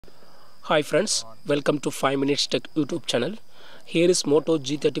Hi friends, welcome to 5 Minutes Tech YouTube channel. Here is Moto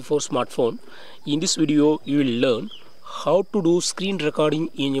G34 smartphone. In this video, you will learn how to do screen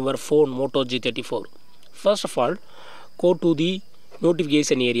recording in your phone Moto G34. First of all, go to the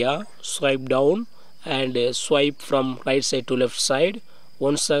notification area, swipe down and swipe from right side to left side.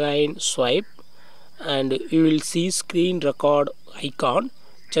 Once again swipe and you will see screen record icon.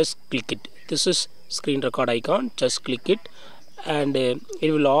 Just click it. This is screen record icon. Just click it and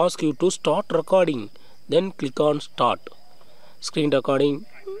it will ask you to start recording. Then click on start. Screen recording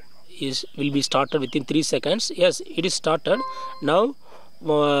will be started within 3 seconds. Yes, it is started. Now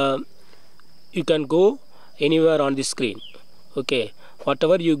you can go anywhere on the screen. Okay,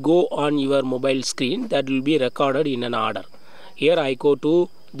 whatever you go on your mobile screen, that will be recorded in an order. Here I go to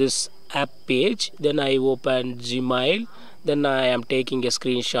this app page, then I open Gmail, then I am taking a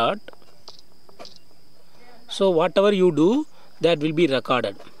screenshot. So whatever you do, that will be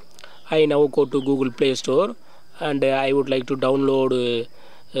recorded. I now go to Google Play Store and I would like to download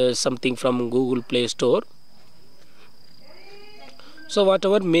something from Google Play Store. So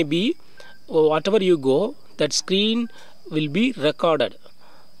whatever may be, whatever you go, that screen will be recorded.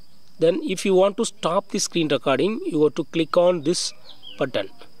 Then if you want to stop the screen recording, you have to click on this button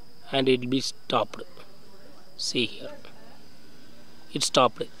and it will be stopped. See here, it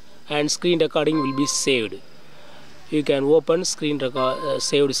stopped and screen recording will be saved. You can open screen record,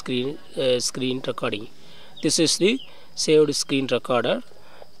 saved screen recording. This is the saved screen recorder.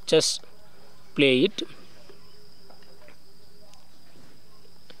 Just play it.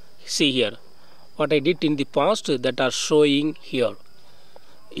 See here what I did in the past that are showing here.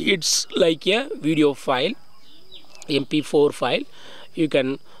 It's like a video file, MP4 file. You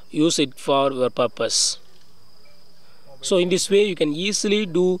can use it for your purpose. So in this way you can easily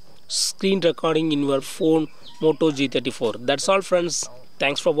do screen recording in your phone Moto G34. That's all friends.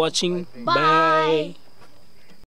 Thanks for watching. Bye.